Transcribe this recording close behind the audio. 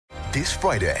This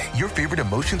Friday, your favorite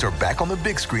emotions are back on the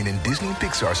big screen in Disney and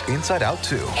Pixar's Inside Out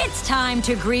 2. It's time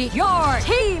to greet your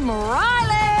Team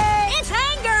Riley! It's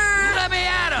anger! Let me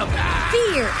at him!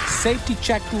 Fear! Safety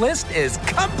checklist is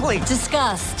complete!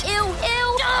 Disgust! Ew!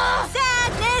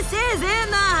 Sadness is in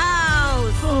the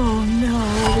house! Oh, no.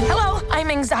 Hello, I'm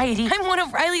anxiety. I'm one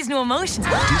of Riley's new emotions.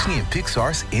 Disney and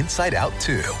Pixar's Inside Out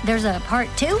 2. There's a part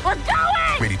 2? We're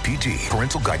going! Rated PG.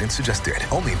 Parental guidance suggested.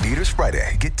 Only in theaters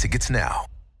Friday. Get tickets now.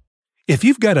 If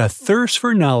you've got a thirst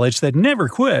for knowledge that never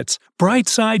quits,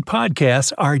 Brightside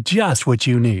Podcasts are just what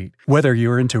you need. Whether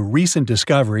you're into recent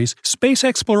discoveries, space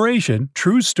exploration,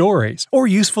 true stories, or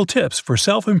useful tips for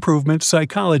self-improvement,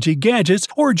 psychology, gadgets,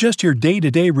 or just your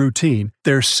day-to-day routine,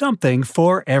 there's something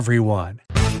for everyone.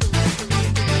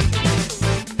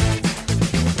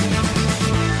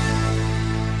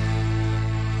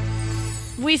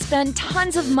 We spend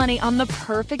tons of money on the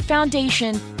perfect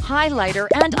foundation, highlighter,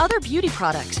 and other beauty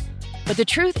products. But the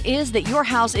truth is that your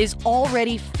house is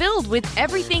already filled with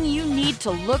everything you need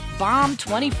to look bomb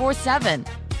 24/7.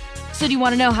 So do you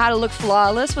want to know how to look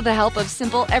flawless with the help of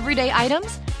simple everyday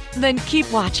items? Then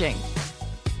keep watching.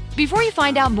 Before you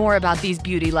find out more about these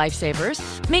beauty lifesavers,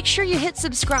 make sure you hit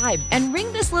subscribe and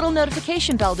ring this little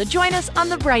notification bell to join us on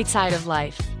the bright side of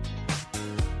life.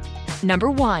 Number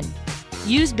 1.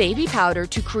 Use baby powder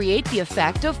to create the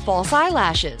effect of false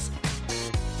eyelashes.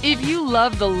 If you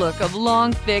love the look of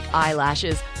long, thick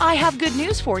eyelashes, I have good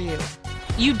news for you.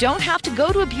 You don't have to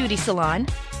go to a beauty salon.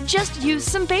 Just use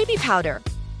some baby powder.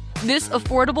 This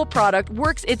affordable product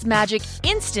works its magic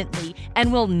instantly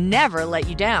and will never let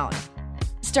you down.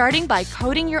 Starting by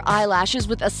coating your eyelashes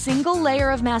with a single layer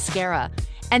of mascara,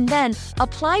 and then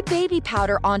apply baby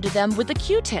powder onto them with a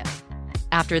Q-tip.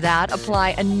 After that,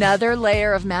 apply another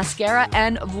layer of mascara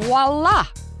and voila!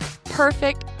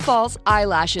 Perfect false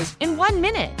eyelashes in 1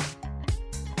 minute.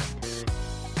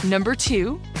 Number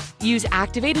 2. Use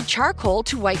activated charcoal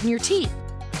to whiten your teeth.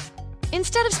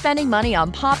 Instead of spending money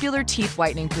on popular teeth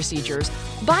whitening procedures,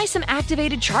 buy some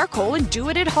activated charcoal and do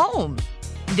it at home.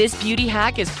 This beauty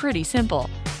hack is pretty simple.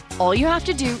 All you have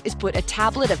to do is put a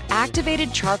tablet of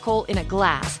activated charcoal in a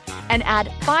glass and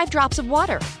add 5 drops of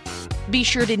water. Be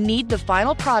sure to knead the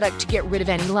final product to get rid of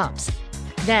any lumps.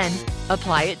 Then,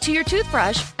 apply it to your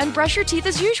toothbrush and brush your teeth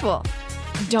as usual.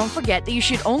 Don't forget that you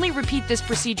should only repeat this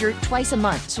procedure twice a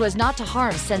month so as not to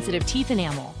harm sensitive teeth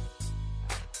enamel.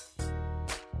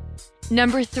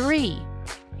 Number 3.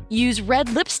 Use red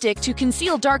lipstick to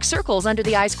conceal dark circles under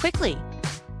the eyes quickly.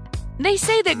 They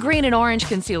say that green and orange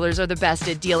concealers are the best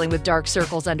at dealing with dark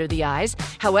circles under the eyes.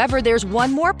 However, there's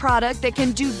one more product that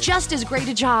can do just as great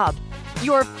a job.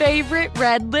 Your favorite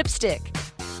red lipstick.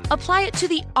 Apply it to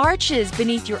the arches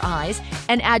beneath your eyes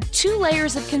and add 2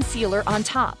 layers of concealer on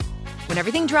top. When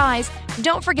everything dries,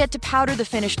 don't forget to powder the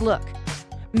finished look.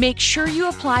 Make sure you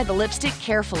apply the lipstick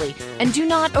carefully and do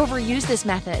not overuse this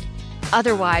method.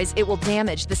 Otherwise, it will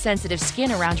damage the sensitive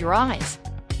skin around your eyes.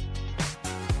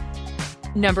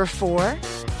 Number 4.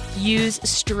 Use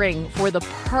string for the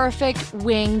perfect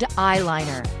winged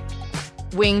eyeliner.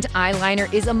 Winged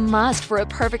eyeliner is a must for a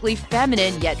perfectly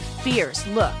feminine yet fierce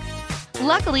look.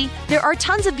 Luckily, there are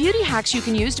tons of beauty hacks you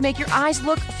can use to make your eyes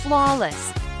look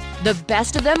flawless. The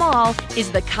best of them all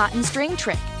is the cotton string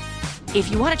trick. If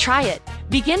you want to try it,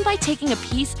 begin by taking a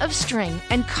piece of string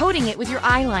and coating it with your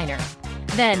eyeliner.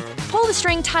 Then, pull the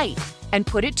string tight and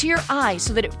put it to your eye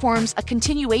so that it forms a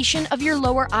continuation of your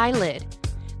lower eyelid.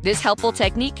 This helpful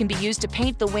technique can be used to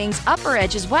paint the wing's upper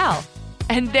edge as well.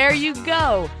 And there you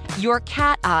go! Your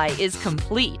cat eye is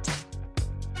complete.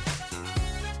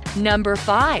 Number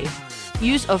 5.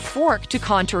 Use a fork to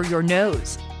contour your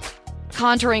nose.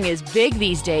 Contouring is big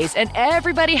these days, and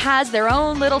everybody has their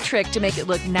own little trick to make it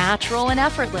look natural and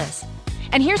effortless.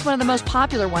 And here's one of the most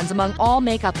popular ones among all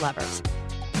makeup lovers.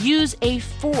 Use a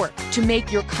fork to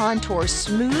make your contour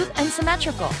smooth and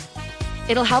symmetrical.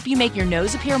 It'll help you make your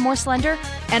nose appear more slender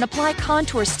and apply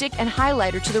contour stick and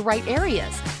highlighter to the right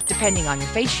areas, depending on your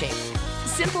face shape.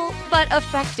 Simple but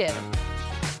effective.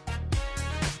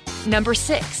 Number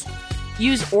 6.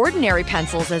 Use ordinary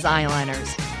pencils as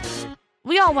eyeliners.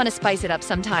 We all want to spice it up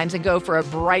sometimes and go for a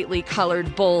brightly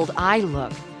colored, bold eye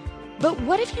look. But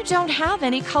what if you don't have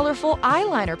any colorful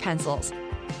eyeliner pencils?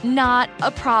 Not a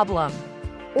problem.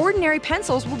 Ordinary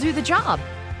pencils will do the job.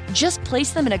 Just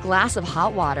place them in a glass of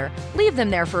hot water, leave them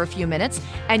there for a few minutes,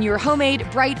 and your homemade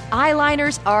bright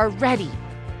eyeliners are ready.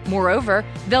 Moreover,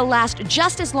 they'll last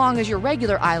just as long as your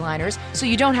regular eyeliners, so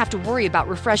you don't have to worry about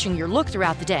refreshing your look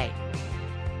throughout the day.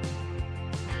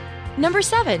 Number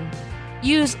 7.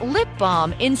 Use lip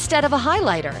balm instead of a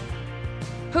highlighter.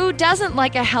 Who doesn't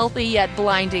like a healthy yet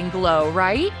blinding glow,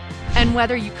 right? And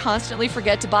whether you constantly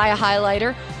forget to buy a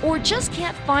highlighter or just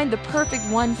can't find the perfect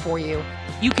one for you,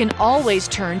 you can always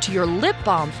turn to your lip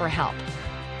balm for help.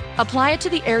 Apply it to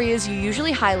the areas you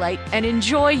usually highlight and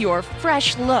enjoy your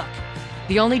fresh look.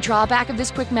 The only drawback of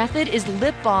this quick method is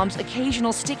lip balm's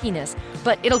occasional stickiness,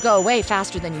 but it'll go away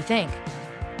faster than you think.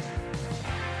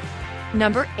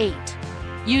 Number 8.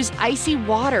 Use icy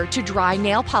water to dry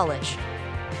nail polish.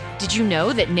 Did you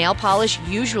know that nail polish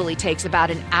usually takes about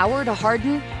an hour to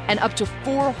harden and up to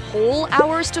 4 whole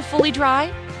hours to fully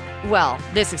dry? Well,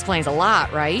 this explains a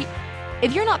lot, right?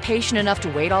 If you're not patient enough to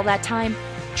wait all that time,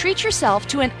 treat yourself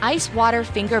to an ice water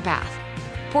finger bath.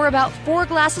 Pour about 4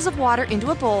 glasses of water into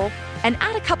a bowl and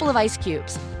add a couple of ice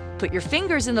cubes. Put your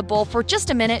fingers in the bowl for just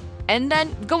a minute and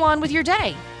then go on with your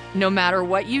day. No matter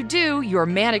what you do, your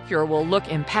manicure will look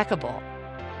impeccable.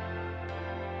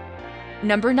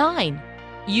 Number 9.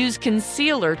 Use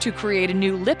concealer to create a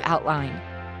new lip outline.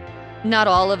 Not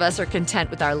all of us are content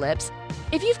with our lips.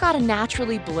 If you've got a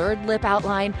naturally blurred lip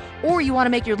outline or you want to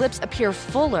make your lips appear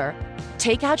fuller,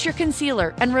 take out your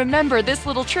concealer and remember this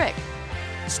little trick.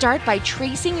 Start by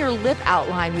tracing your lip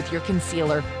outline with your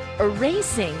concealer,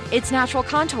 erasing its natural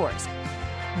contours.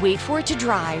 Wait for it to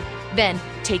dry, then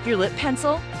take your lip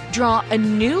pencil, draw a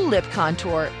new lip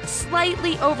contour,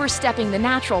 slightly overstepping the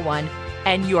natural one,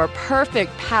 and your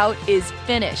perfect pout is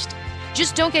finished.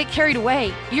 Just don't get carried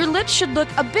away. Your lips should look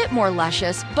a bit more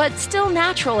luscious, but still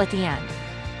natural at the end.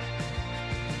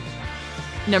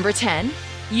 Number 10.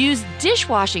 Use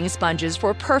dishwashing sponges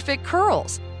for perfect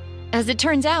curls. As it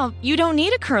turns out, you don't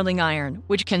need a curling iron,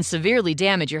 which can severely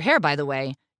damage your hair, by the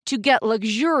way, to get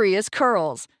luxurious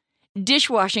curls.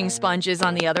 Dishwashing sponges,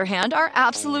 on the other hand, are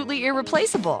absolutely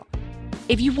irreplaceable.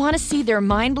 If you want to see their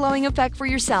mind-blowing effect for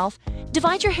yourself,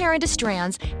 divide your hair into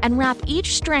strands and wrap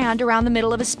each strand around the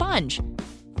middle of a sponge.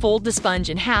 Fold the sponge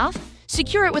in half,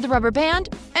 secure it with a rubber band,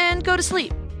 and go to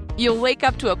sleep. You'll wake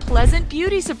up to a pleasant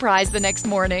beauty surprise the next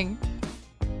morning.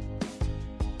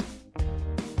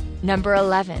 Number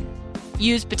 11.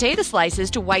 Use potato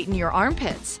slices to whiten your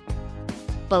armpits.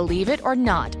 Believe it or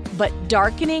not, but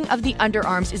darkening of the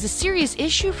underarms is a serious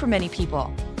issue for many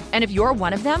people. And if you're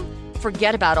one of them,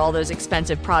 forget about all those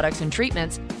expensive products and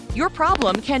treatments. Your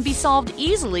problem can be solved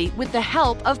easily with the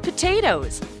help of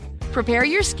potatoes. Prepare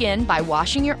your skin by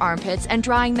washing your armpits and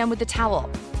drying them with a towel.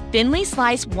 Thinly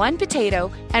slice 1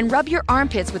 potato and rub your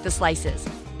armpits with the slices.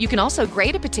 You can also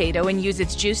grate a potato and use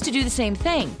its juice to do the same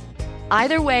thing.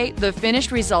 Either way, the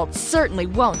finished result certainly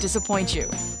won't disappoint you.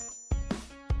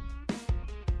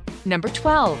 Number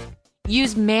 12.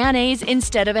 Use mayonnaise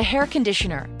instead of a hair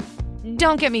conditioner.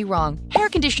 Don't get me wrong, hair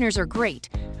conditioners are great.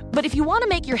 But if you want to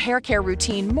make your hair care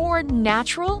routine more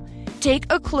natural, take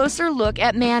a closer look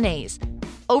at mayonnaise.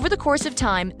 Over the course of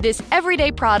time, this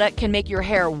everyday product can make your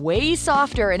hair way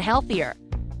softer and healthier.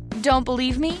 Don't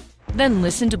believe me? Then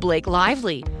listen to Blake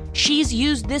Lively. She's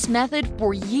used this method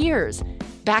for years.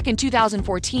 Back in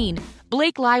 2014,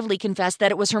 Blake Lively confessed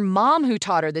that it was her mom who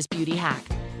taught her this beauty hack.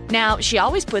 Now, she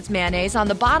always puts mayonnaise on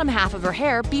the bottom half of her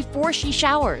hair before she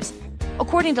showers.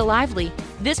 According to Lively,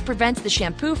 this prevents the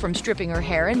shampoo from stripping her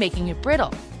hair and making it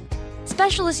brittle.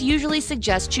 Specialists usually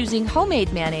suggest choosing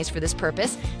homemade mayonnaise for this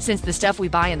purpose, since the stuff we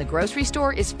buy in the grocery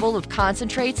store is full of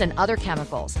concentrates and other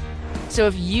chemicals. So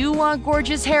if you want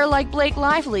gorgeous hair like Blake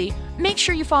Lively, make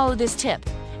sure you follow this tip.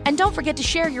 And don't forget to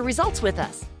share your results with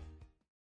us.